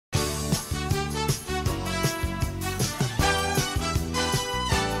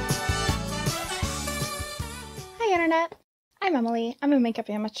Internet! I'm Emily, I'm a makeup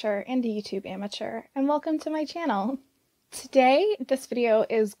amateur and a YouTube amateur, and welcome to my channel. Today, this video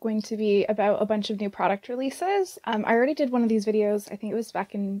is going to be about a bunch of new product releases. I already did one of these videos, I think it was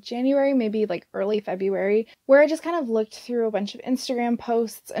back in January, maybe like early February, where I just kind of looked through a bunch of Instagram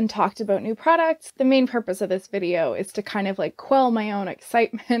posts and talked about new products. The main purpose of this video is to kind of like quell my own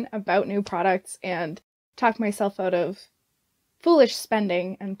excitement about new products and talk myself out of foolish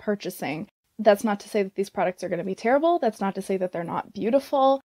spending and purchasing. That's not to say that these products are going to be terrible. That's not to say that they're not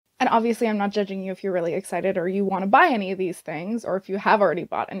beautiful. And obviously I'm not judging you if you're really excited or you want to buy any of these things or if you have already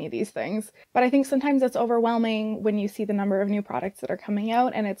bought any of these things. But I think sometimes it's overwhelming when you see the number of new products that are coming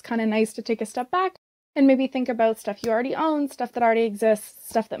out, and it's kind of nice to take a step back and maybe think about stuff you already own, stuff that already exists,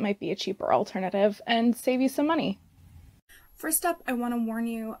 stuff that might be a cheaper alternative and save you some money. First up, I want to warn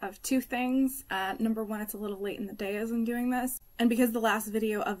you of two things. Number one, it's a little late in the day as I'm doing this, and because the last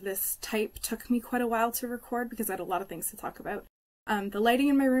video of this type took me quite a while to record because I had a lot of things to talk about. The lighting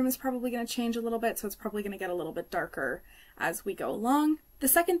in my room is probably going to change a little bit, so it's probably going to get a little bit darker as we go along. The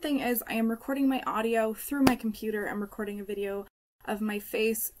second thing is I am recording my audio through my computer. I'm recording a video of my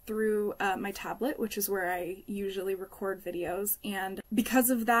face through my tablet, which is where I usually record videos, and because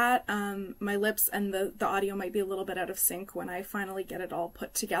of that, my lips and the audio might be a little bit out of sync when I finally get it all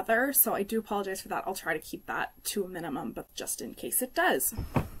put together, so I do apologize for that. I'll try to keep that to a minimum, but just in case it does.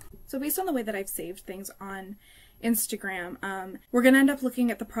 So based on the way that I've saved things on Instagram, we're going to end up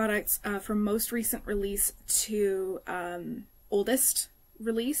looking at the products from most recent release to oldest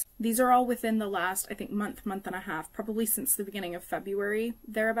release. These are all within the last, I think, month and a half, probably since the beginning of February,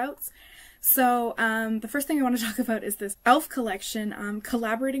 thereabouts. So the first thing I want to talk about is this e.l.f. collection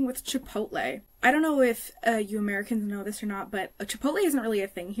collaborating with Chipotle. I don't know if you Americans know this or not, but Chipotle isn't really a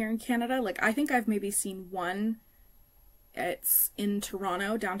thing here in Canada. Like, I think I've maybe seen one. It's in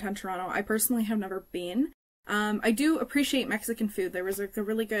Toronto, downtown Toronto. I personally have never been. I do appreciate Mexican food. There was a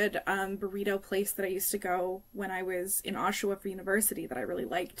really good burrito place that I used to go when I was in Oshawa for university that I really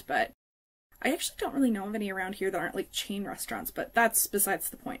liked, but I actually don't really know of any around here that aren't like chain restaurants, but that's besides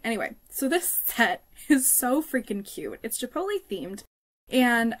the point. Anyway, so this set is so freaking cute. It's Chipotle themed,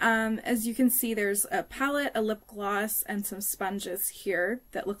 and as you can see, there's a palette, a lip gloss, and some sponges here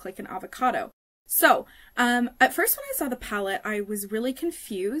that look like an avocado. So, at first when I saw the palette, I was really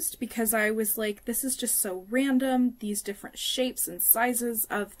confused because I was like, this is just so random, these different shapes and sizes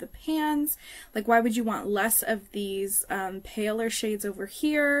of the pans. Like, why would you want less of these paler shades over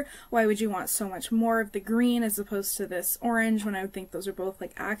here? Why would you want so much more of the green as opposed to this orange when I would think those are both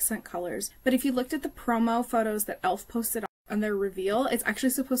like accent colors? But if you looked at the promo photos that e.l.f. posted on their reveal, it's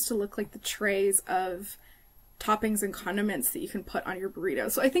actually supposed to look like the trays of toppings and condiments that you can put on your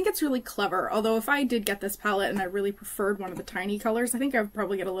burrito. So I think it's really clever, although if I did get this palette and I really preferred one of the tiny colors, I think I would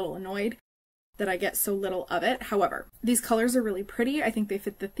probably get a little annoyed that I get so little of it. However, these colors are really pretty. I think they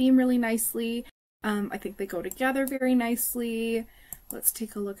fit the theme really nicely. I think they go together very nicely. Let's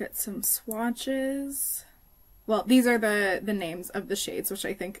take a look at some swatches. Well, these are the names of the shades, which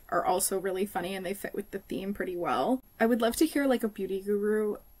I think are also really funny and they fit with the theme pretty well. I would love to hear like a beauty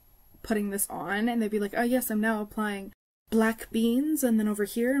guru putting this on and they'd be like, oh yes, I'm now applying black beans and then over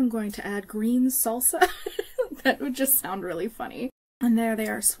here I'm going to add green salsa. That would just sound really funny. And there they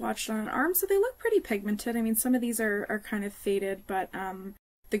are swatched on an arm, so they look pretty pigmented. I mean, some of these are kind of faded, but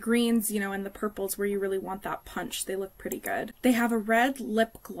the greens, you know, and the purples where you really want that punch, they look pretty good. They have a red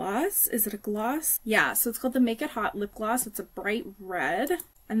lip gloss. Is it a gloss? Yeah, so it's called the Make It Hot lip gloss. It's a bright red.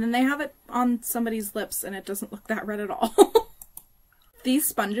 And then they have it on somebody's lips and it doesn't look that red at all. These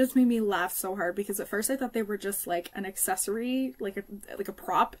sponges made me laugh so hard because at first I thought they were just like an accessory, like a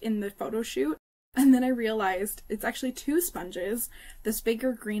prop in the photo shoot. And then I realized it's actually two sponges. This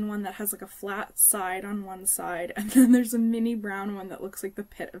bigger green one that has like a flat side on one side, and then there's a mini brown one that looks like the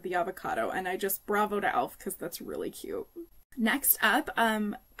pit of the avocado. And I just bravo to e.l.f. because that's really cute. Next up,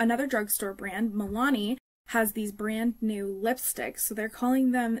 another drugstore brand, Milani, has these brand new lipsticks. So they're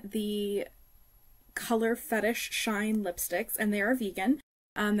calling them the Color Fetish Shine lipsticks, and they are vegan.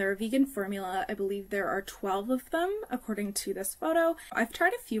 They're a vegan formula. I believe there are 12 of them according to this photo. I've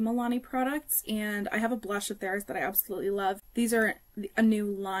tried a few Milani products and I have a blush of theirs that I absolutely love. These are a new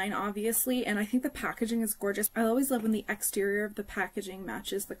line, obviously, and I think the packaging is gorgeous. I always love when the exterior of the packaging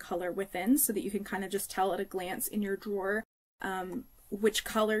matches the color within so that you can kind of just tell at a glance in your drawer which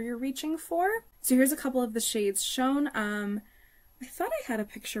color you're reaching for. So here's a couple of the shades shown. I thought I had a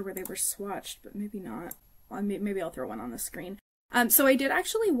picture where they were swatched, but maybe not. Well, maybe I'll throw one on the screen. So I did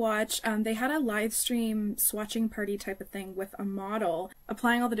actually watch, they had a live stream swatching party type of thing with a model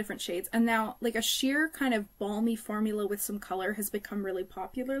applying all the different shades. And now like a sheer kind of balmy formula with some color has become really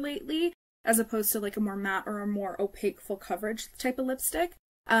popular lately. as opposed to like a more matte or a more opaque full coverage type of lipstick.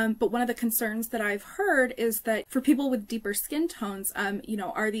 But one of the concerns that I've heard is that for people with deeper skin tones, you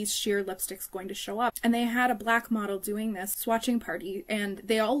know, are these sheer lipsticks going to show up? And they had a black model doing this swatching party, and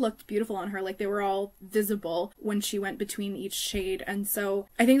they all looked beautiful on her. Like, they were all visible when she went between each shade. And so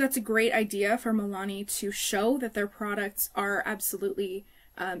I think that's a great idea for Milani to show that their products are absolutely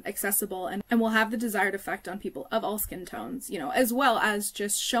accessible and will have the desired effect on people of all skin tones, you know, as well as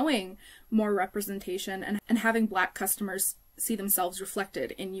just showing more representation and having Black customers see themselves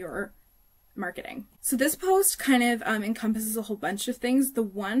reflected in your marketing. So this post kind of encompasses a whole bunch of things. The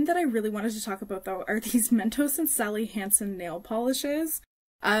one that I really wanted to talk about though are these Mentos and Sally Hansen nail polishes.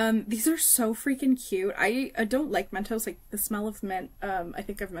 These are so freaking cute. I don't like Mentos, like the smell of mint. I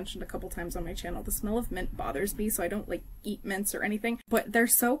think I've mentioned a couple times on my channel, the smell of mint bothers me, so I don't like eat mints or anything, but they're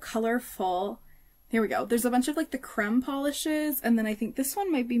so colorful. Here we go. There's a bunch of like the creme polishes, and then I think this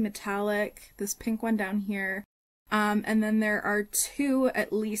one might be metallic, this pink one down here. And then there are two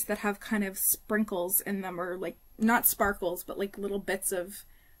at least that have kind of sprinkles in them, or like not sparkles, but like little bits of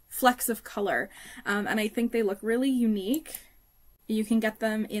flecks of color. And I think they look really unique. You can get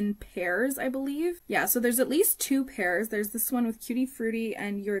them in pairs, I believe. Yeah, so there's at least two pairs. There's this one with Cutie Fruity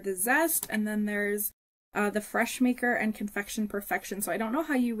and You're the Zest, and then there's the Fresh Maker and Confection Perfection. So I don't know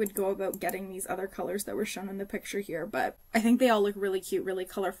how you would go about getting these other colors that were shown in the picture here, but I think they all look really cute, really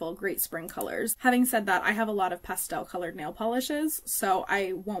colorful, great spring colors. Having said that, I have a lot of pastel colored nail polishes, so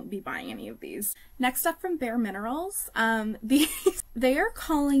I won't be buying any of these. Next up from BareMinerals, they are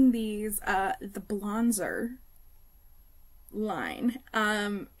calling these the Blonzer line.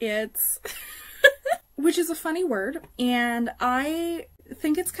 It's which is a funny word, and I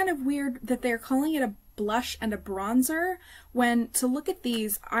think it's kind of weird that they're calling it a blush and a bronzer, when to look at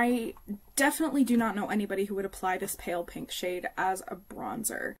these, I definitely do not know anybody who would apply this pale pink shade as a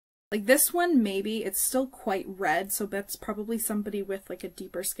bronzer. Like this one, maybe it's still quite red, so that's probably somebody with like a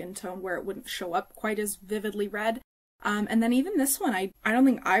deeper skin tone where it wouldn't show up quite as vividly red. And then even this one, I don't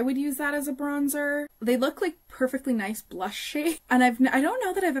think I would use that as a bronzer. They look like perfectly nice blush shade. And I don't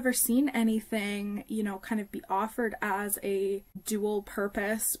know that I've ever seen anything, you know, kind of be offered as a dual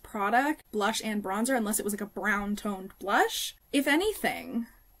purpose product, blush and bronzer, unless it was like a brown toned blush. If anything,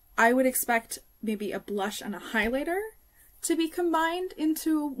 I would expect maybe a blush and a highlighter to be combined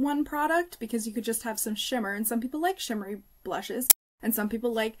into one product, because you could just have some shimmer, and some people like shimmery blushes, and some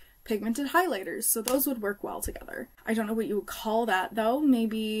people like pigmented highlighters, so those would work well together. I don't know what you would call that though,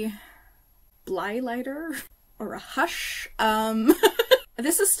 maybe Blylighter or a Hush.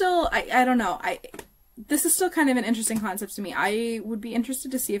 This is still, I don't know, this is still kind of an interesting concept to me. I would be interested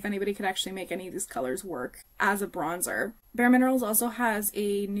to see if anybody could actually make any of these colors work as a bronzer. BareMinerals also has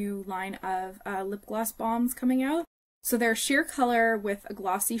a new line of lip gloss balms coming out. So they're sheer color with a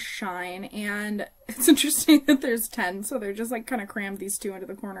glossy shine, and it's interesting that there's 10, so they're just like kind of crammed these two into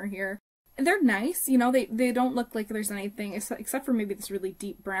the corner here. And they're nice, you know, they don't look like there's anything, except for maybe this really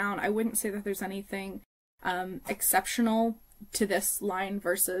deep brown. I wouldn't say that there's anything exceptional to this line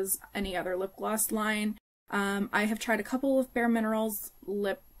versus any other lip gloss line. I have tried a couple of BareMinerals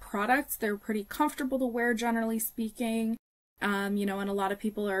lip products. They're pretty comfortable to wear, generally speaking. You know, and a lot of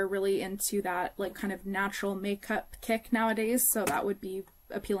people are really into that like kind of natural makeup kick nowadays, so that would be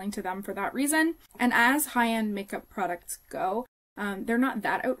appealing to them for that reason. And as high-end makeup products go, they're not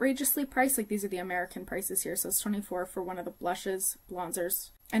that outrageously priced. Like, these are the American prices here, so it's $24 for one of the blushes, bronzers,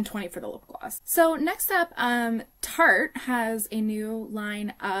 and $20 for the lip gloss. So next up, Tarte has a new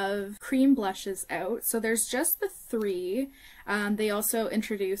line of cream blushes out. So there's just the 3. They also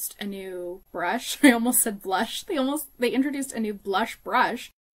introduced a new brush. I almost said blush. They introduced a new blush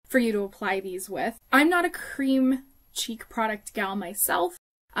brush for you to apply these with. I'm not a cream cheek product gal myself.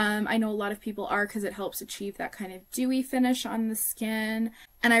 I know a lot of people are, because it helps achieve that kind of dewy finish on the skin.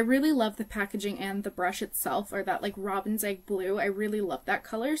 And I really love the packaging and the brush itself, or that like robin's egg blue. I really love that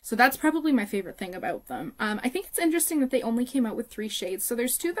color. So that's probably my favorite thing about them. I think it's interesting that they only came out with 3 shades. So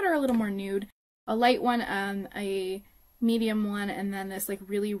there's 2 that are a little more nude, a light one, a medium one, and then this like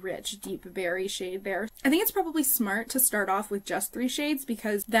really rich deep berry shade there. I think it's probably smart to start off with just 3 shades,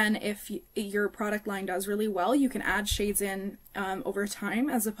 because then if your product line does really well, you can add shades in over time,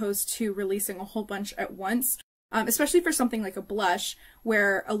 as opposed to releasing a whole bunch at once. Especially for something like a blush,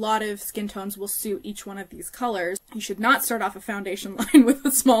 where a lot of skin tones will suit each one of these colors. You should not start off a foundation line with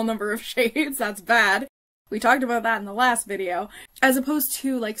a small number of shades. That's bad. We talked about that in the last video. As opposed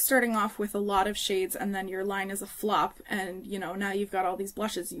to like starting off with a lot of shades and then your line is a flop, and you know, now you've got all these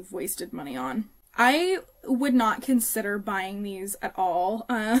blushes you've wasted money on. I would not consider buying these at all.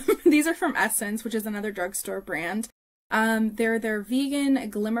 These are from Essence, which is another drugstore brand. They're their vegan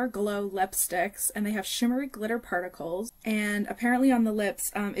Glimmer Glow lipsticks, and they have shimmery glitter particles, and apparently on the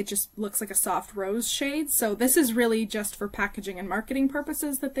lips it just looks like a soft rose shade, so this is really just for packaging and marketing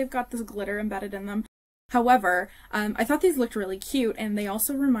purposes that they've got this glitter embedded in them. However, I thought these looked really cute, and they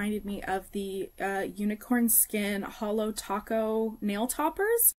also reminded me of the Unicorn Skin Hollow Taco nail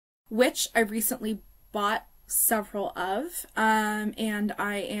toppers, which I recently bought several of, and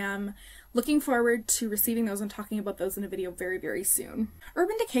I am looking forward to receiving those and talking about those in a video very, very soon.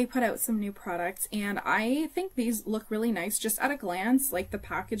 Urban Decay put out some new products, and I think these look really nice just at a glance, like the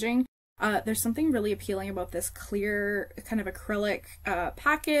packaging. There's something really appealing about this clear kind of acrylic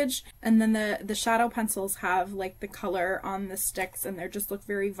package, and then the shadow pencils have like the color on the sticks, and they just look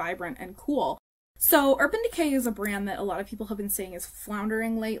very vibrant and cool. So Urban Decay is a brand that a lot of people have been saying is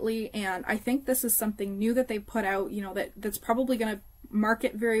floundering lately, and I think this is something new that they put out, you know, that's probably going to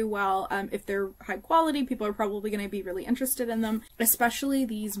market very well. If they're high quality, people are probably going to be really interested in them, especially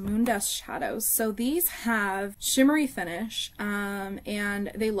these Moondust shadows. So these have shimmery finish,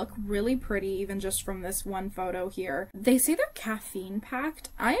 and they look really pretty even just from this one photo here. They say they're caffeine packed.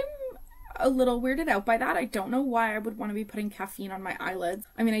 I'm a little weirded out by that. I don't know why I would want to be putting caffeine on my eyelids.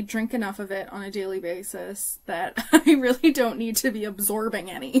 I mean, I drink enough of it on a daily basis that I really don't need to be absorbing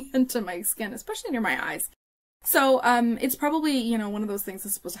any into my skin, especially near my eyes. So, it's probably, you know, one of those things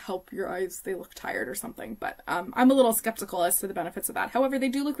that's supposed to help your eyes, they look tired or something, but, I'm a little skeptical as to the benefits of that. However, they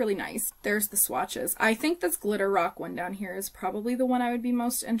do look really nice. There's the swatches. I think this Glitter Rock one down here is probably the one I would be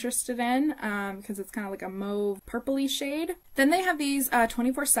most interested in, because it's kind of like a mauve purpley shade. Then they have these,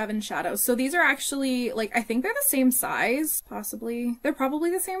 24/7 shadows. So these are actually, like, I think they're the same size, possibly. They're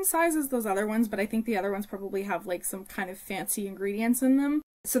probably the same size as those other ones, but I think the other ones probably have, like, some kind of fancy ingredients in them.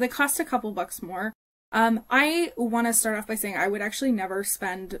 So they cost a couple bucks more. I want to start off by saying I would actually never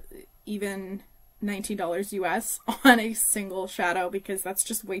spend even $19 US on a single shadow, because that's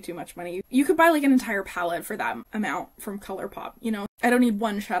just way too much money. You could buy like an entire palette for that amount from Colourpop, you know? I don't need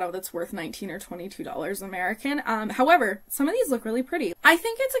one shadow that's worth $19 or $22 American. However, some of these look really pretty. I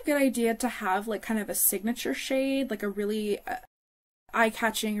think it's a good idea to have like kind of a signature shade, like a really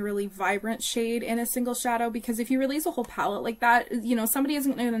eye-catching, really vibrant shade in a single shadow, because if you release a whole palette like that, you know, somebody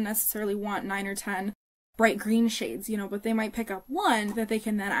isn't going to necessarily want 9 or 10 bright green shades, you know, but they might pick up one that they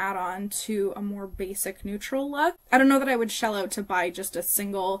can then add on to a more basic neutral look. I don't know that I would shell out to buy just a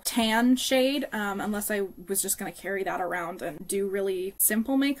single tan shade, unless I was just going to carry that around and do really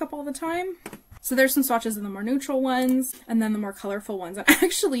simple makeup all the time. So there's some swatches of the more neutral ones, and then the more colorful ones. And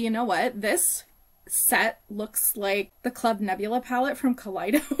actually, you know what? This set looks like the Club Nebula palette from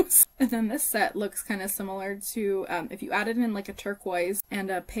Kaleidos. And then this set looks kind of similar to, if you added in like a turquoise and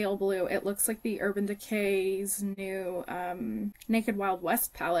a pale blue, it looks like the Urban Decay's new Naked Wild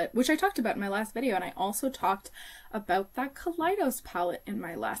West palette, which I talked about in my last video, and I also talked about that Kaleidos palette in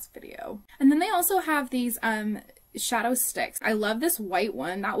my last video. And then they also have these shadow sticks. I love this white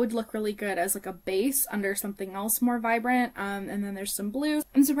one. That would look really good as like a base under something else more vibrant. And then there's some blues.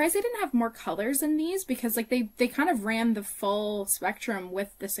 I'm surprised they didn't have more colors in these, because like they kind of ran the full spectrum with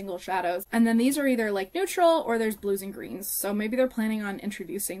the single shadows. And then these are either like neutral or there's blues and greens. So maybe they're planning on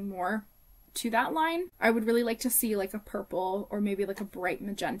introducing more to that line. I would really like to see like a purple or maybe like a bright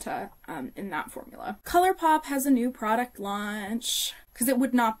magenta in that formula. Colourpop has a new product launch, because it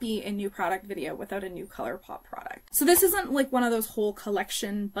would not be a new product video without a new Colourpop product. So this isn't like one of those whole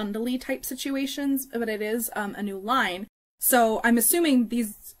collection bundly type situations, but it is a new line. So I'm assuming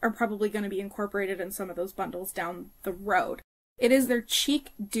these are probably going to be incorporated in some of those bundles down the road. It is their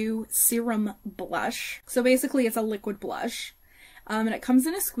Cheek Dew Serum Blush. So basically it's a liquid blush. And it comes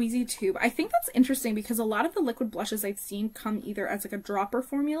in a squeezy tube. I think that's interesting because a lot of the liquid blushes I've seen come either as like a dropper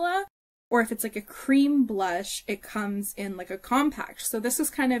formula, or if it's like a cream blush, it comes in like a compact. So this is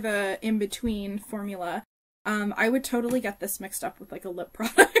kind of a in-between formula. I would totally get this mixed up with like a lip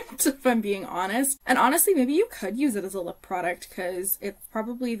product, if I'm being honest. And honestly, maybe you could use it as a lip product because it's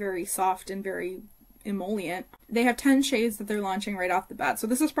probably very soft and very emollient. They have 10 shades that they're launching right off the bat. So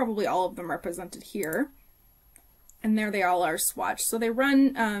this is probably all of them represented here. And there they all are swatched. So they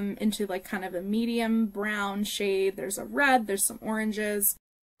run into like kind of a medium brown shade. There's a red, there's some oranges,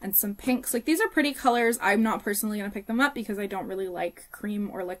 and some pinks. Like these are pretty colors. I'm not personally going to pick them up because I don't really like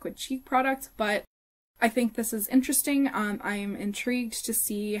cream or liquid cheek products, but I think this is interesting. I'm intrigued to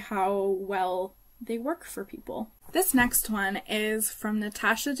see how well they work for people. This next one is from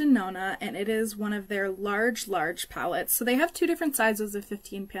Natasha Denona, and it is one of their large palettes. So they have two different sizes of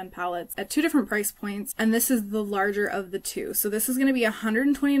 15-pan palettes at two different price points, and this is the larger of the two. So this is going to be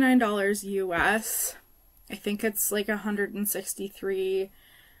 $129 US. I think it's like $163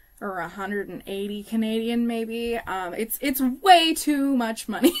 or 180 Canadian maybe. It's way too much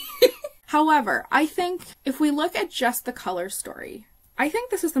money. However, I think if we look at just the color story, I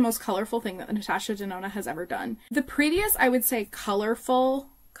think this is the most colorful thing that Natasha Denona has ever done. The previous, I would say, colorful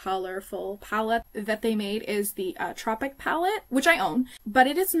palette that they made is the Tropic palette, which I own, but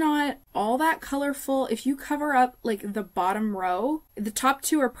it is not all that colorful. If you cover up like the bottom row, the top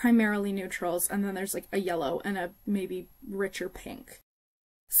two are primarily neutrals, and then there's like a yellow and a maybe richer pink.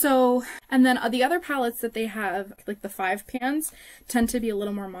 So, and then the other palettes that they have, like the 5 pans, tend to be a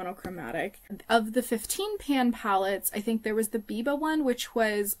little more monochromatic. Of the 15 pan palettes, I think there was the Biba one, which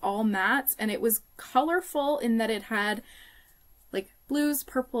was all mattes, and it was colorful in that it had like blues,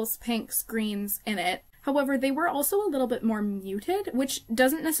 purples, pinks, greens in it. However, they were also a little bit more muted, which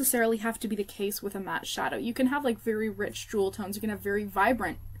doesn't necessarily have to be the case with a matte shadow. You can have like very rich jewel tones. You can have very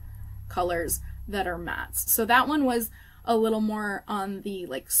vibrant colors that are mattes. So that one was a little more on the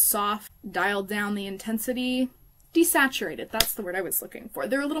like soft, dialed down the intensity, desaturated. That's the word I was looking for.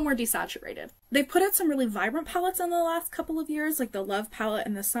 They're a little more desaturated. They put out some really vibrant palettes in the last couple of years, like the Love palette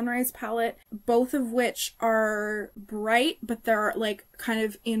and the Sunrise palette, both of which are bright, but they're like kind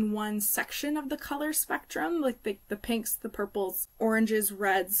of in one section of the color spectrum, like the pinks, the purples, oranges,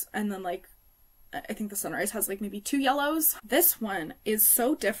 reds, and then like I think the Sunrise has like maybe 2 yellows. This one is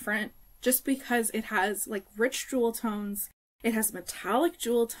so different just because it has like rich jewel tones, it has metallic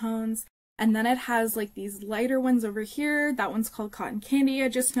jewel tones, and then it has like these lighter ones over here. That one's called Cotton Candy, I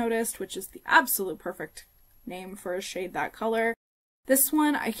just noticed, which is the absolute perfect name for a shade that color. This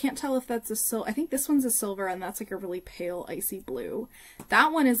one, I can't tell if that's a silver. I think this one's a silver, and that's like a really pale icy blue.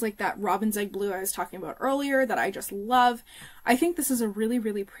 That one is like that robin's egg blue I was talking about earlier that I just love. I think this is a really,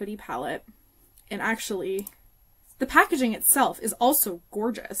 really pretty palette. And actually, the packaging itself is also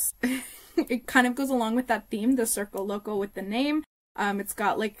gorgeous. It kind of goes along with that theme, the Circo Loco with the name. It's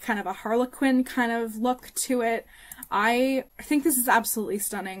got like kind of a Harlequin kind of look to it. I think this is absolutely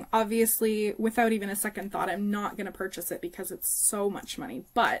stunning. Obviously, without even a second thought, I'm not going to purchase it because it's so much money.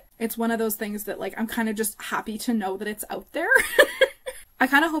 But it's one of those things that like I'm kind of just happy to know that it's out there. I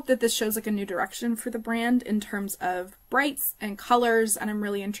kind of hope that this shows like a new direction for the brand in terms of brights and colors, and I'm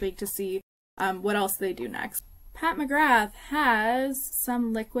really intrigued to see what else they do next. Pat McGrath has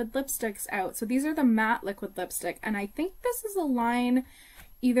some liquid lipsticks out. So these are the matte liquid lipstick, and I think this is a line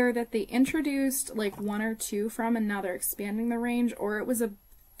either that they introduced like 1 or 2 from and now they're expanding the range, or it was a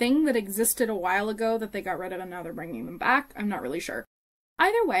thing that existed a while ago that they got rid of and now they're bringing them back. I'm not really sure.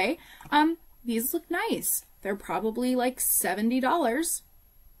 Either way, these look nice. They're probably like $70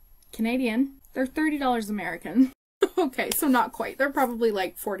 Canadian. They're $30 American. Okay, so not quite. They're probably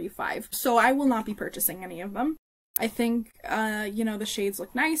like $45. So I will not be purchasing any of them. I think, you know, the shades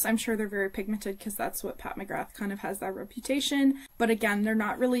look nice. I'm sure they're very pigmented because that's what Pat McGrath kind of has that reputation. But again, they're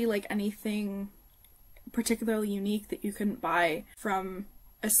not really like anything particularly unique that you couldn't buy from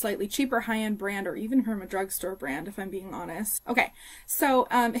a slightly cheaper high-end brand or even from a drugstore brand, if I'm being honest. Okay, so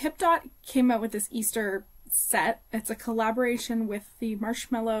Hip Dot came out with this Easter set. It's a collaboration with the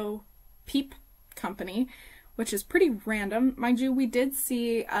Marshmallow Peep company, which is pretty random. Mind you, we did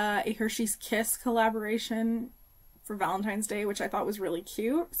see a Hershey's Kiss collaboration for Valentine's Day, which I thought was really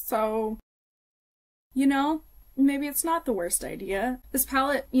cute. So, you know, maybe it's not the worst idea. This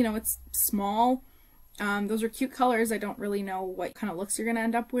palette, you know, it's small. Those are cute colors. I don't really know what kind of looks you're going to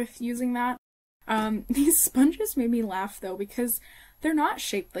end up with using that. These sponges made me laugh though, because they're not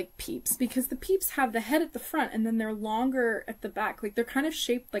shaped like Peeps, because the Peeps have the head at the front and then they're longer at the back. Like they're kind of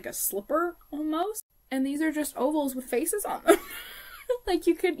shaped like a slipper almost. And these are just ovals with faces on them. Like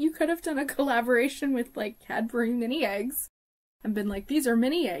you could have done a collaboration with like Cadbury mini eggs and been like, these are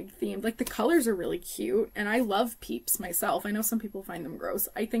mini egg themed. Like the colors are really cute, and I love Peeps myself. I know some people find them gross.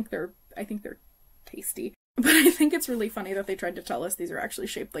 I think they're tasty. But I think it's really funny that they tried to tell us these are actually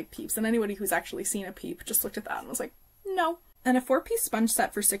shaped like Peeps, and anybody who's actually seen a Peep just looked at that and was like, no. And a 4-piece sponge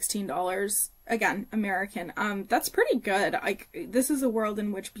set for $16, again, American. That's pretty good. This is a world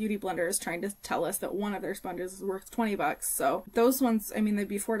in which Beauty Blender is trying to tell us that one of their sponges is worth 20 bucks. So those ones, I mean, they'd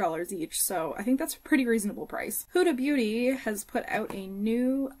be $4 each. So I think that's a pretty reasonable price. Huda Beauty has put out a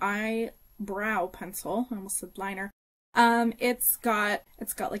new eyebrow pencil. I almost said liner. It's got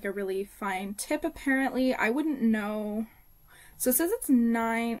like a really fine tip apparently. I wouldn't know. So it says it's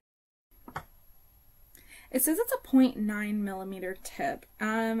 9. It says it's a 0.9 millimeter tip.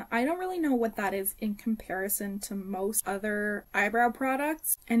 I don't really know what that is in comparison to most other eyebrow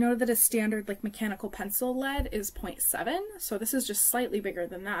products. I know that a standard like mechanical pencil lead is 0.7, so this is just slightly bigger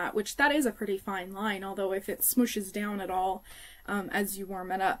than that, which that is a pretty fine line, although if it smooshes down at all, as you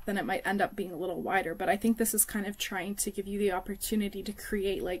warm it up, then it might end up being a little wider. But I think this is kind of trying to give you the opportunity to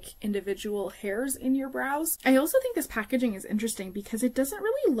create like individual hairs in your brows. I also think this packaging is interesting because it doesn't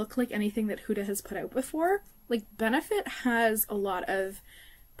really look like anything that Huda has put out before. Like Benefit has a lot of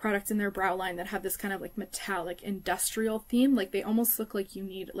products in their brow line that have this kind of like metallic industrial theme. Like they almost look like you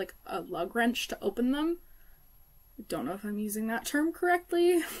need like a lug wrench to open them. I don't know if I'm using that term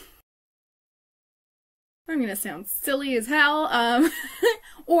correctly. I'm gonna sound silly as hell.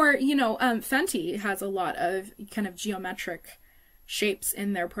 Or, you know, Fenty has a lot of kind of geometric shapes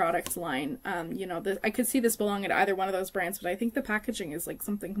in their product line. You know, I could see this belonging to either one of those brands, but I think the packaging is like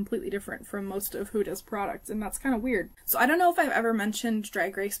something completely different from most of Huda's products, and that's kind of weird. So I don't know if I've ever mentioned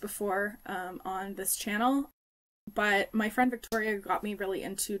Drag Race before on this channel, but my friend Victoria got me really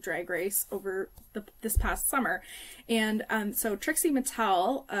into Drag Race over this past summer. And so Trixie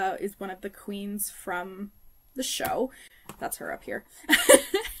Mattel is one of the queens from the show. That's her up here.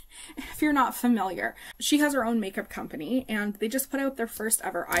 If you're not familiar, she has her own makeup company, and they just put out their first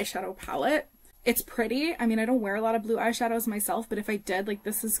ever eyeshadow palette. It's pretty. I mean, I don't wear a lot of blue eyeshadows myself, but if I did, like,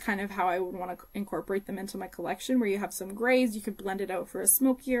 this is kind of how I would want to incorporate them into my collection, where you have some grays, you could blend it out for a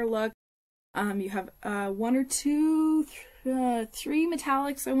smokier look. You have one or two, three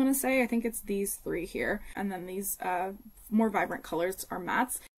metallics, I want to say. I think it's these three here. And then these more vibrant colors are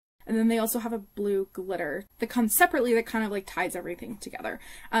mattes. And then they also have a blue glitter that comes separately that kind of like ties everything together.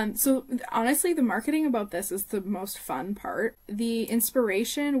 So honestly, the marketing about this is the most fun part. The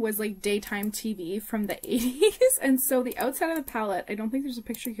inspiration was like daytime TV from the 80s. And so the outside of the palette, I don't think there's a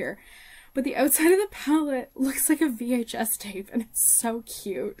picture here, but the outside of the palette looks like a VHS tape, and it's so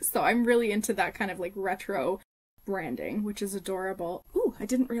cute. So I'm really into that kind of like retro branding, which is adorable. Ooh, I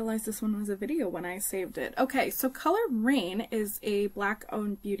didn't realize this one was a video when I saved it. Okay, so Color Rain is a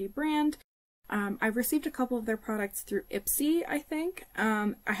Black-owned beauty brand. I've received a couple of their products through Ipsy, I think.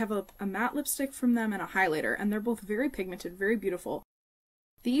 I have a matte lipstick from them and a highlighter, and they're both very pigmented, very beautiful.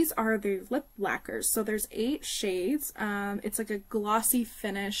 These are the lip lacquers. So there's 8 shades. It's like a glossy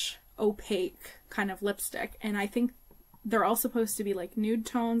finish, opaque kind of lipstick, and I think they're all supposed to be like nude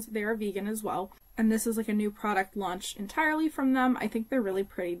tones. They are vegan as well. And this is like a new product launch entirely from them. I think they're really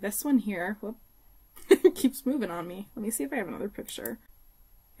pretty. This one here, whoop, keeps moving on me. Let me see if I have another picture.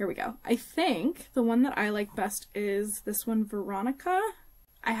 Here we go. I think the one that I like best is this one, Veronica.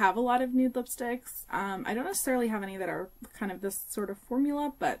 I have a lot of nude lipsticks. I don't necessarily have any that are kind of this sort of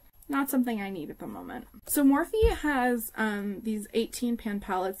formula, but not something I need at the moment. So Morphe has these 18 pan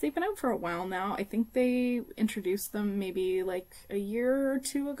palettes. They've been out for a while now. I think they introduced them maybe like a year or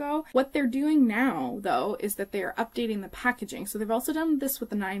two ago. What they're doing now, though, is that they are updating the packaging. So they've also done this with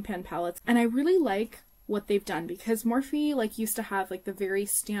the 9 pan palettes, and I really like what they've done, because Morphe like used to have like the very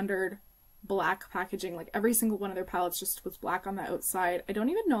standard black packaging. Like every single one of their palettes just was black on the outside. I don't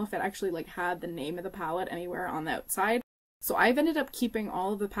even know if it actually like had the name of the palette anywhere on the outside. So I've ended up keeping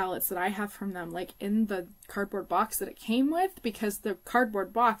all of the palettes that I have from them like in the cardboard box that it came with, because the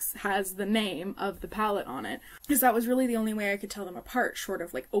cardboard box has the name of the palette on it, because that was really the only way I could tell them apart, short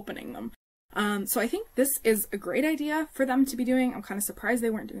of like opening them. So I think this is a great idea for them to be doing. I'm kind of surprised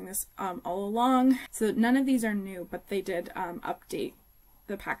they weren't doing this all along. So none of these are new, but they did update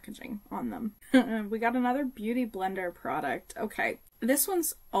the packaging on them. We got another beauty blender product. Okay, this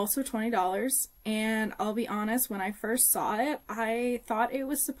one's also $20, and I'll be honest, when I first saw it, I thought it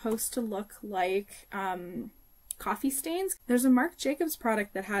was supposed to look like coffee stains. There's a Marc Jacobs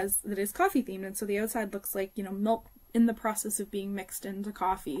product that is coffee themed, and so the outside looks like, you know, milk in the process of being mixed into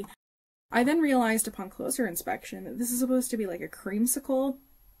coffee. I then realized upon closer inspection that this is supposed to be like a creamsicle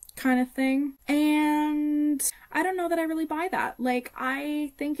kind of thing, and I don't know that I really buy that. Like,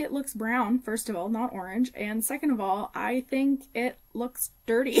 I think it looks brown, first of all, not orange, and second of all, I think it looks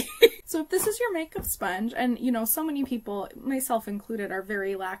dirty. So if this is your makeup sponge, and you know, so many people, myself included, are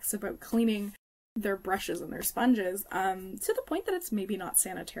very lax about cleaning their brushes and their sponges, to the point that it's maybe not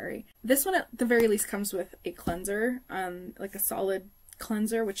sanitary. This one at the very least comes with a cleanser, like a solid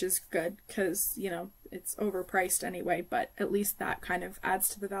cleanser, which is good because, you know, it's overpriced anyway, but at least that kind of adds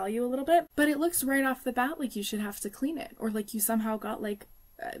to the value a little bit. But it looks right off the bat like you should have to clean it, or like you somehow got like,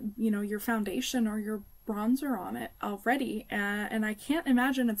 you know, your foundation or your bronzer on it already, and I can't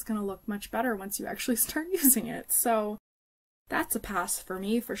imagine it's gonna look much better once you actually start using it. So that's a pass for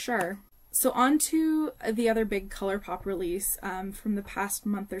me for sure. So on to the other big Colourpop release from the past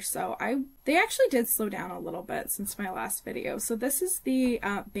month or so. They actually did slow down a little bit since my last video. So this is the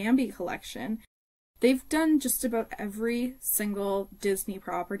Bambi collection. They've done just about every single Disney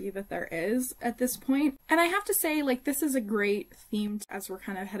property that there is at this point. And I have to say, like, this is a great theme as we're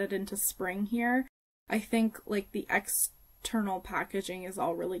kind of headed into spring here. I think like the internal packaging is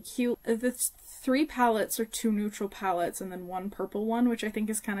all really cute. The 3 palettes are 2 neutral palettes and then 1 purple one, which I think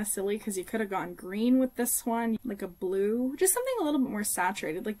is kind of silly because you could have gone green with this one, like a blue, just something a little bit more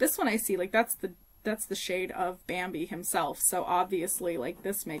saturated. Like this one I see, like that's the shade of Bambi himself, so obviously like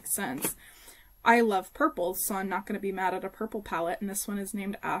this makes sense. I love purples, so I'm not going to be mad at a purple palette, and this one is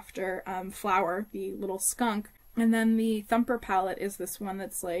named after Flower, the little skunk. And then the Thumper palette is this one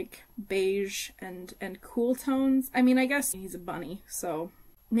that's like beige and cool tones. I mean, I guess he's a bunny, so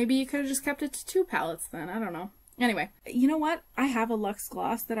maybe you could have just kept it to 2 palettes then, I don't know. Anyway, you know what? I have a Luxe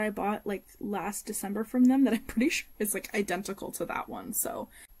Gloss that I bought like last December from them that I'm pretty sure is like identical to that one, so.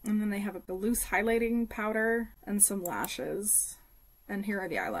 And then they have a loose highlighting powder and some lashes. And here are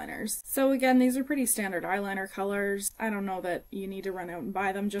the eyeliners. So again, these are pretty standard eyeliner colors. I don't know that you need to run out and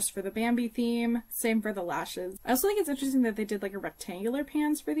buy them just for the Bambi theme. Same for the lashes. I also think it's interesting that they did like a rectangular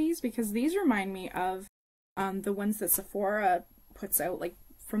pans for these, because these remind me of the ones that Sephora puts out like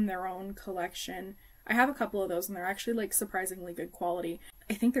from their own collection. I have a couple of those and they're actually like surprisingly good quality.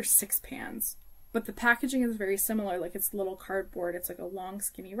 I think they're 6 pans. But the packaging is very similar, like it's little cardboard, it's like a long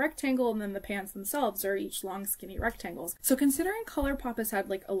skinny rectangle, and then the pans themselves are each long skinny rectangles. So considering Colourpop has had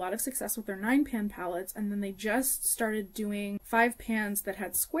like a lot of success with their 9-pan palettes, and then they just started doing 5 pans that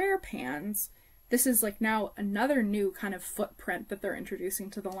had square pans, this is like now another new kind of footprint that they're introducing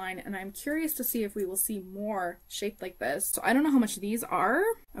to the line, and I'm curious to see if we will see more shaped like this. So I don't know how much these are.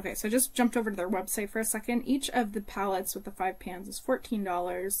 Okay, so I just jumped over to their website for a second. Each of the palettes with the 5 pans is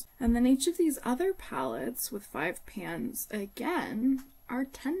 $14, and then each of these other palettes with 5 pans, again, are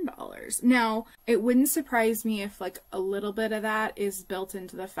 $10. Now, it wouldn't surprise me if like a little bit of that is built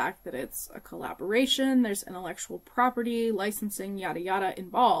into the fact that it's a collaboration, there's intellectual property, licensing, yada yada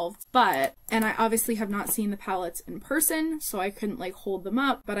involved, but, and I obviously have not seen the palettes in person, so I couldn't like hold them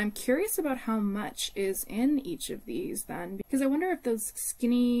up, but I'm curious about how much is in each of these then, because I wonder if those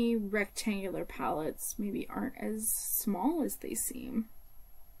skinny rectangular palettes maybe aren't as small as they seem.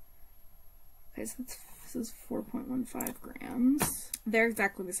 Okay, so this is 4.15 grams. They're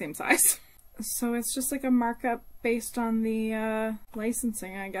exactly the same size. So it's just like a markup based on the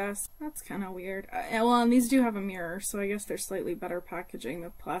licensing, I guess. That's kind of weird. Well, and these do have a mirror, so I guess they're slightly better packaging. The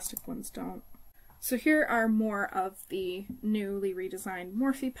plastic ones don't. So here are more of the newly redesigned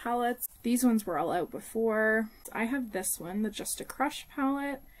Morphe palettes. These ones were all out before. I have this one, the Just a Crush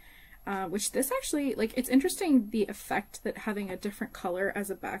palette. Which this actually, like, it's interesting the effect that having a different color as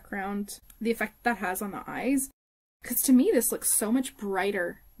a background, the effect that has on the eyes. Because to me this looks so much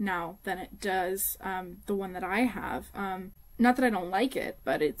brighter now than it does the one that I have. Not that I don't like it,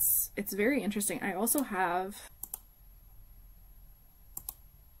 but it's very interesting. I also have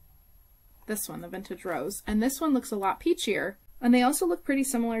this one, the Vintage Rose, and this one looks a lot peachier. And they also look pretty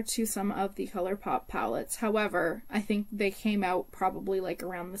similar to some of the Colourpop palettes. However, I think they came out probably like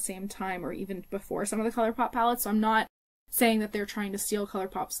around the same time or even before some of the Colourpop palettes. So I'm not saying that they're trying to steal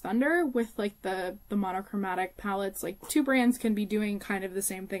Colourpop's thunder with like the monochromatic palettes. Like 2 brands can be doing kind of the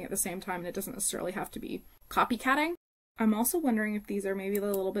same thing at the same time, and it doesn't necessarily have to be copycatting. I'm also wondering if these are maybe a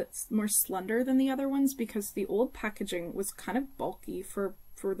little bit more slender than the other ones, because the old packaging was kind of bulky for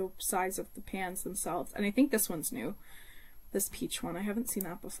the size of the pans themselves. And I think this one's new. This peach one, I haven't seen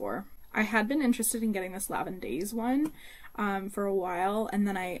that before. I had been interested in getting this Lavendaise one for a while, and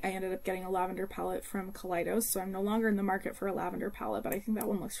then I ended up getting a lavender palette from Kaleidos, so I'm no longer in the market for a lavender palette, but I think that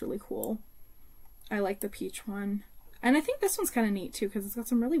one looks really cool. I like the peach one. And I think this one's kind of neat too, because it's got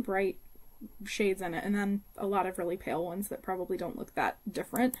some really bright shades in it, and then a lot of really pale ones that probably don't look that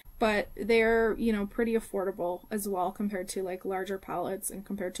different, but they're, you know, pretty affordable as well compared to like larger palettes and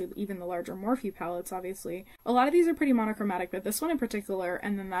compared to even the larger Morphe palettes. Obviously a lot of these are pretty monochromatic, but this one in particular,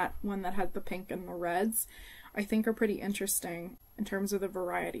 and then that one that had the pink and the reds, I think are pretty interesting in terms of the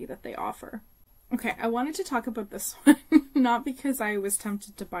variety that they offer. Okay, I wanted to talk about this one not because I was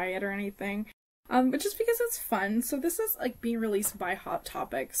tempted to buy it or anything, but just because it's fun. So this is like being released by Hot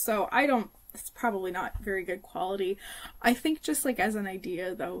Topic, so it's probably not very good quality. I think just like as an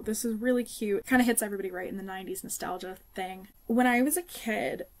idea though, this is really cute. Kind of hits everybody right in the 90s nostalgia thing. When I was a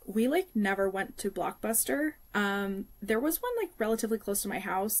kid, we like never went to Blockbuster. There was one like relatively close to my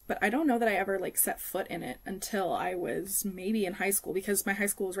house, but I don't know that I ever like set foot in it until I was maybe in high school, because my high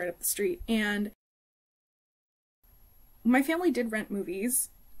school was right up the street. And my family did rent movies.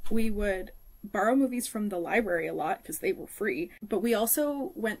 We would borrow movies from the library a lot because they were free, but we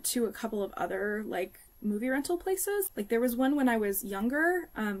also went to a couple of other like movie rental places. Like there was one when I was younger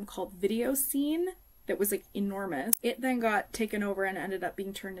called Video Scene. It was like enormous. It then got taken over and ended up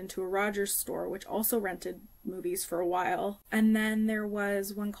being turned into a Rogers store, which also rented movies for a while. And then there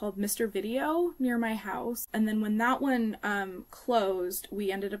was one called Mr. Video near my house. And then when that one closed, we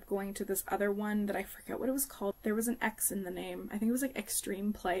ended up going to this other one that I forget what it was called. There was an X in the name. I think it was like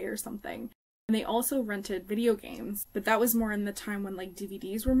Extreme Play or something. And they also rented video games, but that was more in the time when like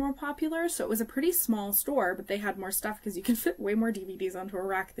DVDs were more popular, so it was a pretty small store, but they had more stuff because you can fit way more DVDs onto a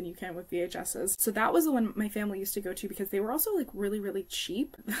rack than you can with VHSs. So that was the one my family used to go to because they were also like really, really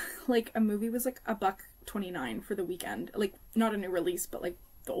cheap. Like a movie was like $1.29 for the weekend. Like not a new release, but like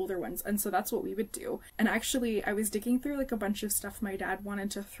the older ones. And so that's what we would do. And actually I was digging through like a bunch of stuff my dad wanted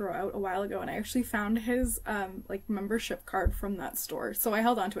to throw out a while ago, and I actually found his like membership card from that store, so I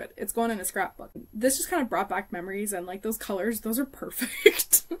held on to it. It's going in a scrapbook. This just kind of brought back memories, and like those colors, those are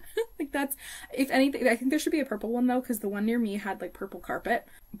perfect. Like that's, if anything, I think there should be a purple one though, because the one near me had like purple carpet,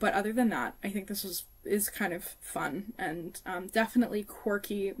 but other than that I think this is kind of fun and definitely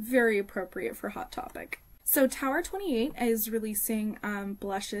quirky, very appropriate for Hot Topic. So Tower 28 is releasing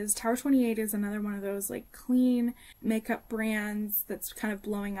blushes. Tower 28 is another one of those like clean makeup brands that's kind of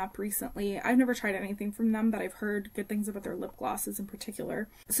blowing up recently. I've never tried anything from them, but I've heard good things about their lip glosses in particular.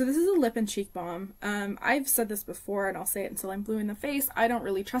 So this is a lip and cheek balm. I've said this before and I'll say it until I'm blue in the face. I don't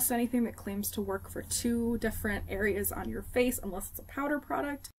really trust anything that claims to work for two different areas on your face unless it's a powder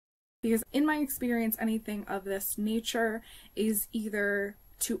product, because in my experience anything of this nature is either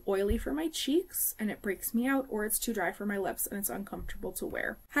too oily for my cheeks and it breaks me out, or it's too dry for my lips and it's uncomfortable to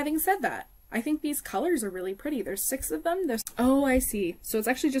wear. Having said that, I think these colors are really pretty. There's 6 of them. Oh, I see. So it's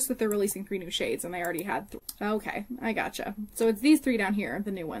actually just that they're releasing 3 new shades and they already had 3. Okay, I gotcha. So it's these 3 down here, the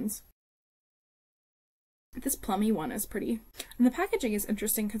new ones. This plummy one is pretty. And the packaging is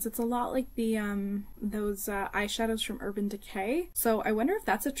interesting because it's a lot like the those eyeshadows from Urban Decay. So I wonder if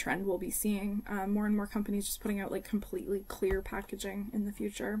that's a trend we'll be seeing. More and more companies just putting out like completely clear packaging in the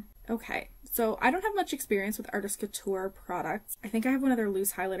future. Okay, so I don't have much experience with Artist Couture products. I think I have one of their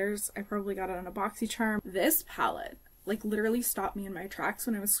loose highlighters. I probably got it on a BoxyCharm. This palette like literally stopped me in my tracks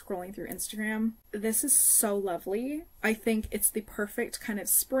when I was scrolling through Instagram. This is so lovely. I think it's the perfect kind of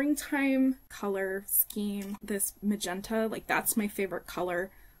springtime color scheme. This magenta, like that's my favorite color,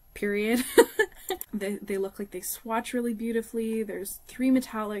 period. They look like they swatch really beautifully. There's 3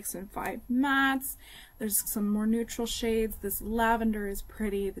 metallics and 5 mattes. There's some more neutral shades. This lavender is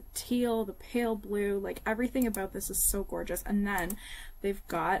pretty. The teal, the pale blue, like everything about this is so gorgeous. And then they've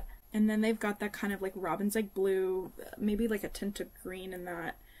got that kind of like robin's egg blue, maybe like a tint of green in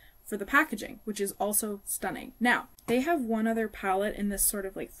that for the packaging, which is also stunning. Now, they have one other palette in this sort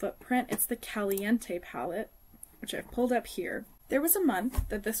of like footprint. It's the Caliente palette, which I've pulled up here. There was a month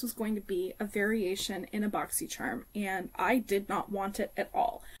that this was going to be a variation in a BoxyCharm, and I did not want it at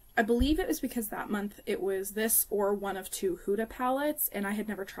all. I believe it was because that month it was this or one of 2 Huda palettes, and I had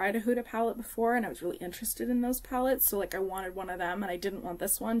never tried a Huda palette before, and I was really interested in those palettes, so like I wanted one of them, and I didn't want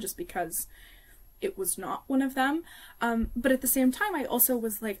this one just because it was not one of them. But at the same time, I also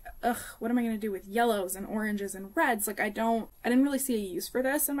was like, ugh, what am I going to do with yellows and oranges and reds? Like I didn't really see a use for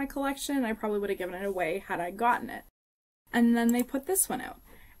this in my collection. I probably would have given it away had I gotten it. And then they put this one out.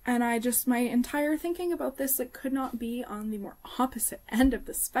 And my entire thinking about this, it could not be on the more opposite end of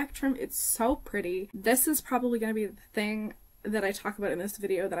the spectrum. It's so pretty. This is probably going to be the thing that I talk about in this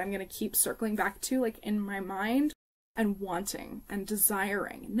video that I'm going to keep circling back to, like in my mind, and wanting and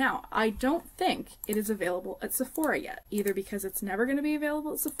desiring. Now, I don't think it is available at Sephora yet, either because it's never going to be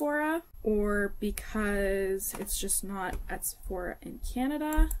available at Sephora or because it's just not at Sephora in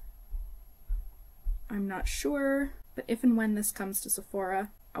Canada. I'm not sure, but if and when this comes to Sephora,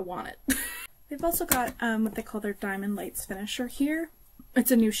 I want it. They've also got what they call their Diamond Lights finisher here.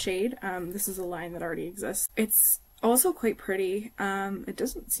 It's a new shade. This is a line that already exists. It's also quite pretty. It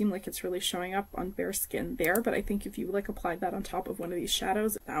doesn't seem like it's really showing up on bare skin there, but I think if you like applied that on top of one of these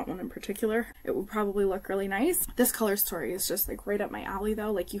shadows, that one in particular, it would probably look really nice. This color story is just like right up my alley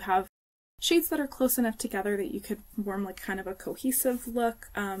though. Like you have shades that are close enough together that you could form like kind of a cohesive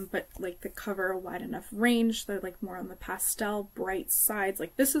look, but like the cover a wide enough range. They're like more on the pastel bright sides.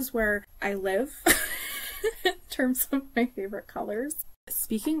 Like this is where I live in terms of my favorite colors.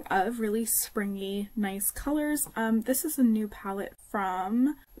 Speaking of really springy, nice colors, this is a new palette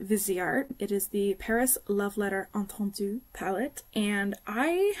from Viseart. It is the Paris Love Letter Entendu palette, and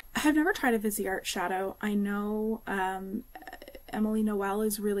I have never tried a Viseart shadow. I know Emily Noel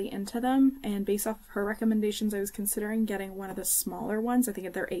is really into them, and based off of her recommendations, I was considering getting one of the smaller ones. I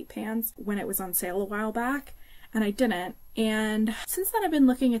think they're 8 pans when it was on sale a while back. and I didn't. And since then I've been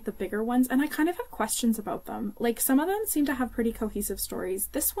looking at the bigger ones, and I kind of have questions about them. Like, some of them seem to have pretty cohesive stories.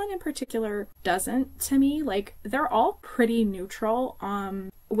 This one in particular doesn't, to me. Like, they're all pretty neutral,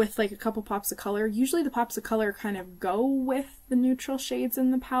 with like a couple pops of color. Usually the pops of color kind of go with the neutral shades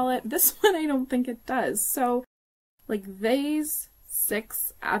in the palette. This one I don't think it does. So like, these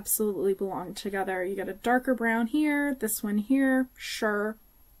 6 absolutely belong together. You get a darker brown here, this one here, sure.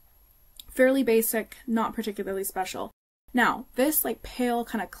 Fairly basic, not particularly special. Now, this like pale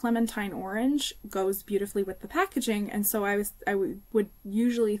kind of clementine orange goes beautifully with the packaging, and so I would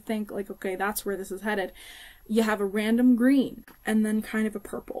usually think like, okay, that's where this is headed. You have a random green and then kind of a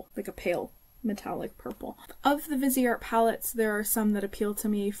purple, like a pale metallic purple. Of the Viseart palettes, there are some that appeal to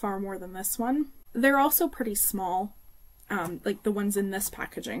me far more than this one. They're also pretty small. Like the ones in this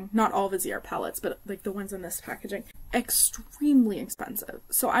packaging, not all Viseart palettes, but like the ones in this packaging, extremely expensive.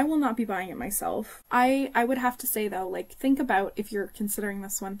 So I will not be buying it myself. I would have to say though, like, think about, if you're considering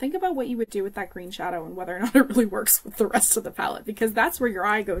this one, think about what you would do with that green shadow and whether or not it really works with the rest of the palette, because that's where your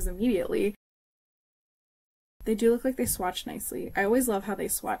eye goes immediately. They do look like they swatch nicely. I always love how they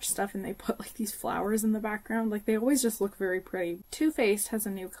swatch stuff and they put like these flowers in the background. Like, they always just look very pretty. Too Faced has a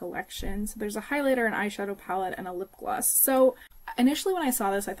new collection. So there's a highlighter, an eyeshadow palette, and a lip gloss. So initially when I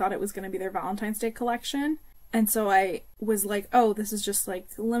saw this, I thought it was going to be their Valentine's Day collection. And so I was like, oh, this is just like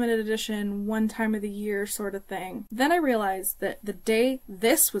limited edition, one time of the year sort of thing. Then I realized that the day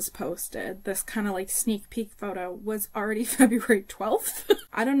this was posted, this kind of like sneak peek photo, was already February 12th.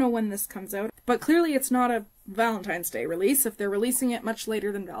 I don't know when this comes out, but clearly it's not a Valentine's Day release if they're releasing it much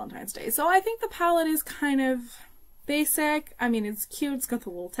later than Valentine's Day. So I think the palette is kind of basic. I mean, it's cute. It's got the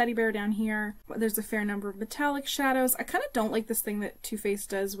little teddy bear down here. There's a fair number of metallic shadows. I kind of don't like this thing that Too Faced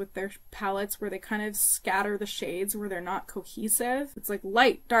does with their palettes where they kind of scatter the shades where they're not cohesive. It's like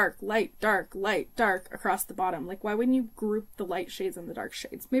light, dark, light, dark, light, dark across the bottom. Like, why wouldn't you group the light shades and the dark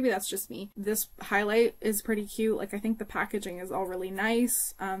shades? Maybe that's just me. This highlight is pretty cute. Like, I think the packaging is all really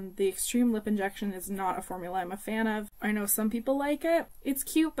nice. The extreme lip injection is not a formula I'm a fan of. I know some people like it. It's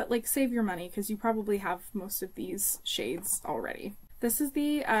cute, but like, save your money because you probably have most of these shades already. This is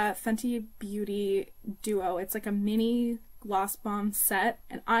the Fenty Beauty Duo. It's like a mini gloss bomb set,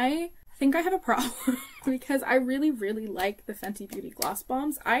 and I think I have a problem because I really, really like the Fenty Beauty gloss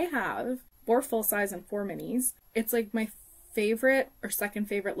bombs. I have 4 full size and 4 minis. It's like my favorite or second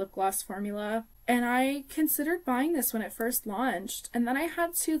favorite lip gloss formula, and I considered buying this when it first launched, and then I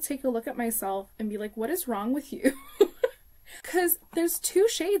had to take a look at myself and be like, what is wrong with you? Because there's 2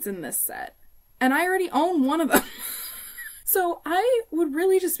 shades in this set, and I already own one of them. So I would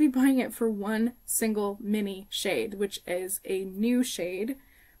really just be buying it for one single mini shade, which is a new shade,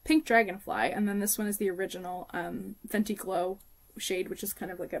 Pink Dragonfly, and then this one is the original Fenty Glow shade, which is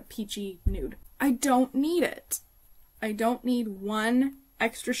kind of like a peachy nude. I don't need it. I don't need one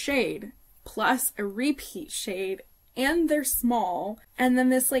extra shade plus a repeat shade, and they're small, and then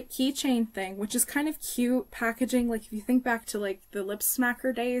this like keychain thing, which is kind of cute packaging. Like, if you think back to like the lip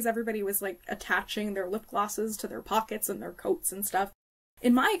smacker days, everybody was like attaching their lip glosses to their pockets and their coats and stuff.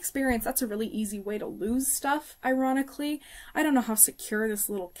 In my experience, that's a really easy way to lose stuff, ironically. I don't know how secure this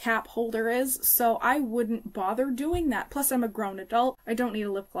little cap holder is, so I wouldn't bother doing that. Plus, I'm a grown adult. I don't need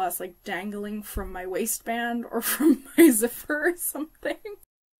a lip gloss like dangling from my waistband or from my zipper or something.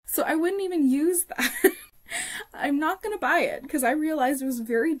 So I wouldn't even use that. I'm not gonna buy it because I realized it was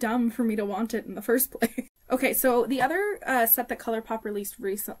very dumb for me to want it in the first place. Okay, so the other set that Colourpop released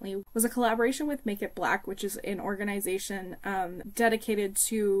recently was a collaboration with Make It Black, which is an organization dedicated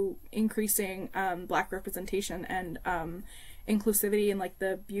to increasing Black representation and inclusivity in like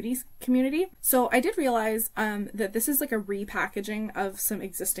the beauty community. So I did realize that this is like a repackaging of some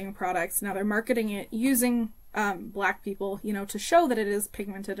existing products. Now they're marketing it using Black people, you know, to show that it is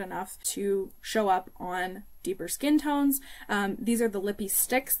pigmented enough to show up on deeper skin tones. These are the lippy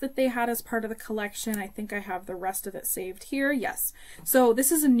sticks that they had as part of the collection. I think I have the rest of it saved here. Yes. So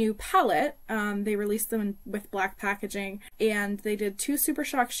this is a new palette. They released them with black packaging, and they did 2 Super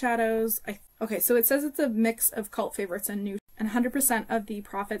Shock shadows. Okay, so it says it's a mix of cult favorites and new, and 100% of the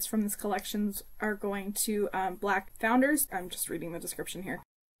profits from this collections are going to Black founders. I'm just reading the description here.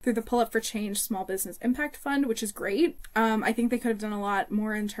 Through the Pull Up for Change Small Business Impact Fund, which is great. I think they could have done a lot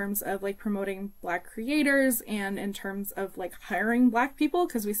more in terms of like promoting Black creators and in terms of like hiring Black people,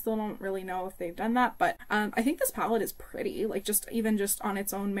 because we still don't really know if they've done that. But I think this palette is pretty, like even just on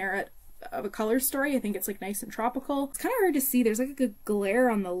its own merit of a color story. I think it's like nice and tropical. It's kind of hard to see. There's like a glare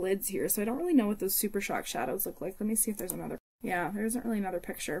on the lids here, so I don't really know what those Super Shock shadows look like. Let me see if there's another. Yeah, there isn't really another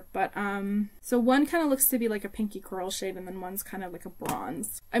picture, but so one kind of looks to be like a pinky coral shade, and then one's kind of like a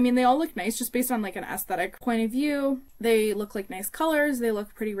bronze. I mean, they all look nice just based on like an aesthetic point of view. They look like nice colors. They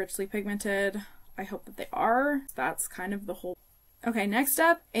look pretty richly pigmented. I hope that they are. That's kind of the whole. Okay, next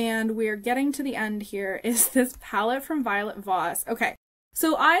up, and we're getting to the end here, is this palette from Violet Voss. Okay,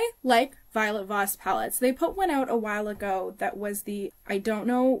 so I like Violet Voss palettes. They put one out a while ago that was the, I don't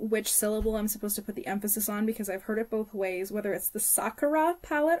know which syllable I'm supposed to put the emphasis on because I've heard it both ways, whether it's the Sakura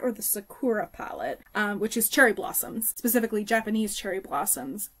palette or the Sakura palette, which is cherry blossoms, specifically Japanese cherry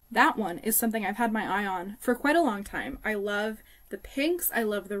blossoms. That one is something I've had my eye on for quite a long time. I love the pinks. I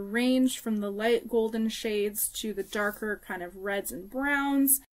love the range from the light golden shades to the darker kind of reds and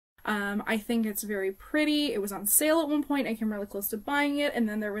browns. I think it's very pretty. It was on sale at one point. I came really close to buying it, and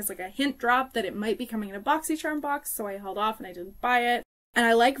then there was like a hint drop that it might be coming in a BoxyCharm box, so I held off and I didn't buy it. And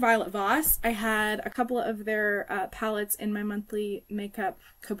I like Violet Voss. I had a couple of their palettes in my monthly makeup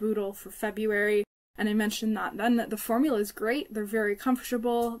caboodle for February, and I mentioned that then that the formula is great. They're very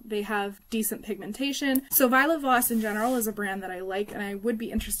comfortable. They have decent pigmentation. So Violet Voss in general is a brand that I like, and I would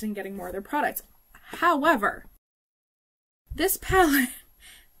be interested in getting more of their products. However, this palette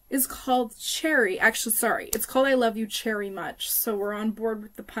is called Cherry. Actually, sorry, it's called I Love You Cherry Much. So we're on board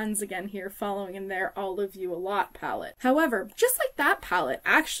with the puns again here, following in their I'll Love You a Lot palette. However, just like that palette,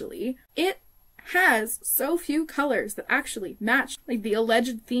 actually, it has so few colors that actually match like the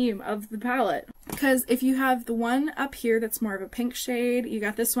alleged theme of the palette. Because if you have the one up here that's more of a pink shade, you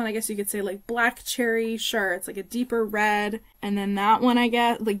got this one, I guess you could say like black cherry, sure, it's like a deeper red, and then that one, I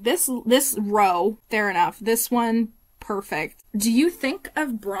guess, like this row, fair enough, this one, perfect. Do you think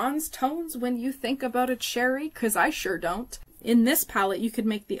of bronze tones when you think about a cherry? Because I sure don't. In this palette, you could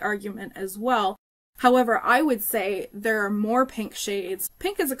make the argument as well. However, I would say there are more pink shades.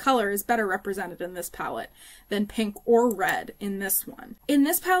 Pink as a color is better represented in this palette than pink or red in this one. In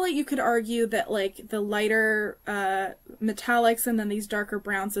this palette, you could argue that like the lighter metallics and then these darker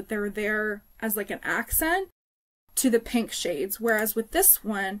browns, that they're there as like an accent to the pink shades, whereas with this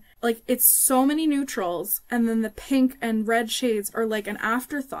one, like, it's so many neutrals, and then the pink and red shades are like an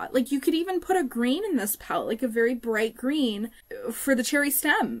afterthought. Like, you could even put a green in this palette, like a very bright green for the cherry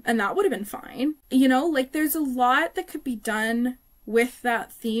stem, and that would have been fine. You know, like, there's a lot that could be done with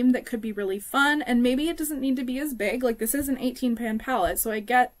that theme that could be really fun, and maybe it doesn't need to be as big. Like, this is an 18-pan palette, so I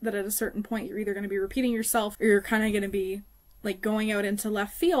get that at a certain point you're either going to be repeating yourself or you're kind of going to be like going out into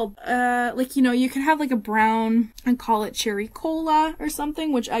left field. Like, you know, you could have like a brown and call it Cherry Cola or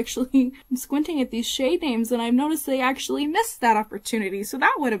something, which actually, I'm squinting at these shade names and I've noticed they actually missed that opportunity, so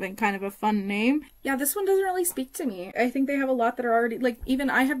that would have been kind of a fun name. Yeah, this one doesn't really speak to me. I think they have a lot that are already, like, even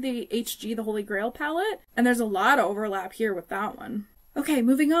I have the HG, the Holy Grail palette, and there's a lot of overlap here with that one. Okay,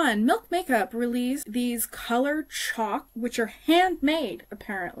 moving on. Milk Makeup released these color chalk, which are handmade,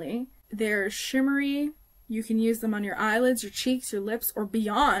 apparently. They're shimmery. You can use them on your eyelids, your cheeks, your lips, or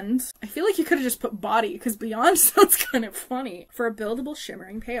beyond. I feel like you could have just put body, because beyond sounds kind of funny, for a buildable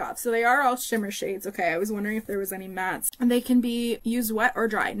shimmering payoff. So they are all shimmer shades. Okay, I was wondering if there was any mattes. And they can be used wet or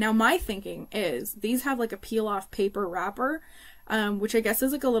dry. Now, my thinking is these have like a peel-off paper wrapper, which I guess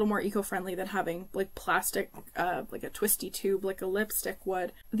is like a little more eco-friendly than having like plastic, like a twisty tube, like a lipstick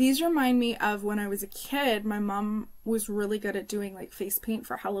would. These remind me of when I was a kid. My mom was really good at doing like face paint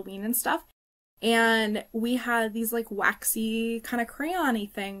for Halloween and stuff. And we had these like waxy kind of crayon-y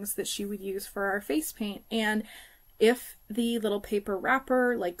things that she would use for our face paint. And if the little paper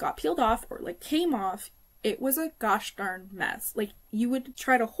wrapper like got peeled off or like came off, it was a gosh darn mess. Like, you would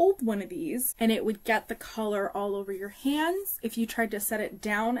try to hold one of these and it would get the color all over your hands if you tried to set it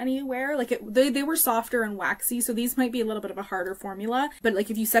down anywhere. Like, they were softer and waxy, so these might be a little bit of a harder formula. But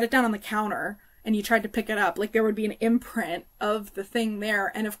like, if you set it down on the counter and you tried to pick it up, like, there would be an imprint of the thing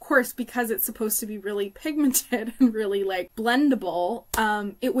there. And of course, because it's supposed to be really pigmented and really like blendable,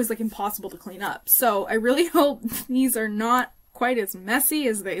 it was like impossible to clean up. So I really hope these are not quite as messy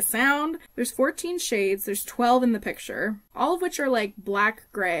as they sound. There's 14 shades, there's 12 in the picture, all of which are like black,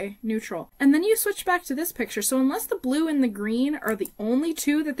 gray, neutral. And then you switch back to this picture, so unless the blue and the green are the only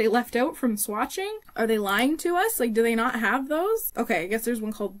two that they left out from swatching, are they lying to us? Like, do they not have those? Okay, I guess there's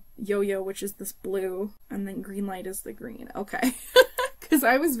one called Yo-Yo, which is this blue, and then Green Light is the green. Okay. Because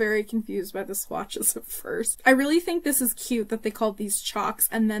I was very confused by the swatches at first. I really think this is cute that they called these chalks,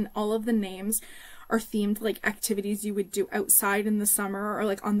 and then all of the names are themed like activities you would do outside in the summer or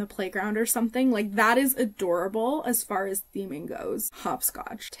like on the playground or something. Like, that is adorable as far as theming goes.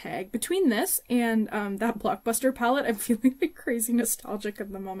 Hopscotch tag. Between this and that Blockbuster palette, I'm feeling like crazy nostalgic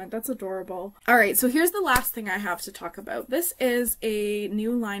at the moment. That's adorable. Alright, so here's the last thing I have to talk about. This is a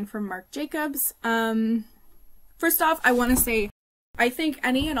new line from Marc Jacobs. First off, I want to say I think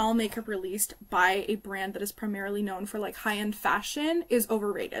any and all makeup released by a brand that is primarily known for like high-end fashion is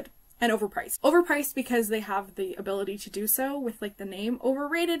overrated and overpriced. Overpriced because they have the ability to do so with like the name.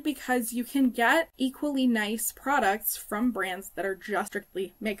 Overrated because you can get equally nice products from brands that are just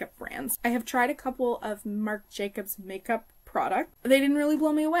strictly makeup brands. I have tried a couple of Marc Jacobs makeup products. They didn't really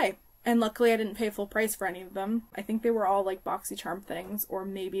blow me away. And luckily I didn't pay full price for any of them. I think they were all like BoxyCharm things, or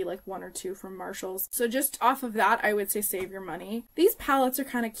maybe like one or two from Marshall's. So just off of that, I would say save your money. These palettes are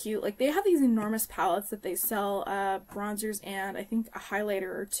kind of cute. Like they have these enormous palettes that they sell bronzers and I think a highlighter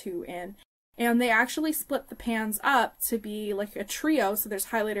or two in. And they actually split the pans up to be like a trio. So there's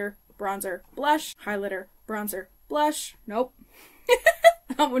highlighter, bronzer, blush, highlighter, bronzer, blush. Nope.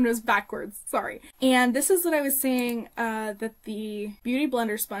 That one was backwards, sorry. And this is what I was saying that the Beauty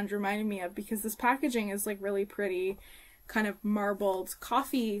Blender sponge reminded me of, because this packaging is like really pretty, kind of marbled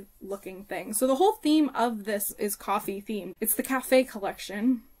coffee looking thing. So the whole theme of this is coffee themed. It's the cafe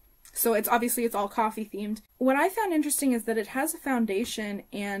collection. So it's all coffee themed. What I found interesting is that it has a foundation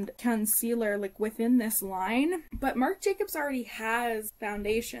and concealer like within this line, but Marc Jacobs already has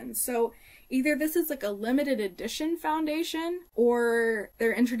foundation. So either this is like a limited edition foundation, or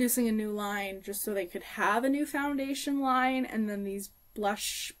they're introducing a new line just so they could have a new foundation line, and then these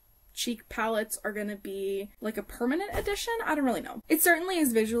blush cheek palettes are gonna be like a permanent edition. I don't really know. It certainly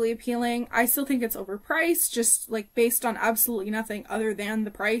is visually appealing. I still think it's overpriced, just like based on absolutely nothing other than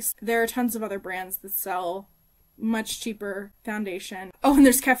the price. There are tons of other brands that sell much cheaper foundation. Oh, and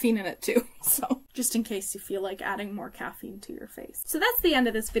there's caffeine in it too, so just in case you feel like adding more caffeine to your face. So that's the end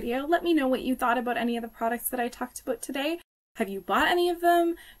of this video. Let me know what you thought about any of the products that I talked about today. Have you bought any of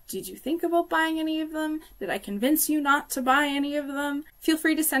them? Did you think about buying any of them? Did I convince you not to buy any of them? Feel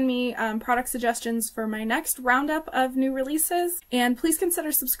free to send me product suggestions for my next roundup of new releases, and please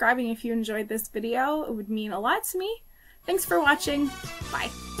consider subscribing if you enjoyed this video. It would mean a lot to me. Thanks for watching. Bye.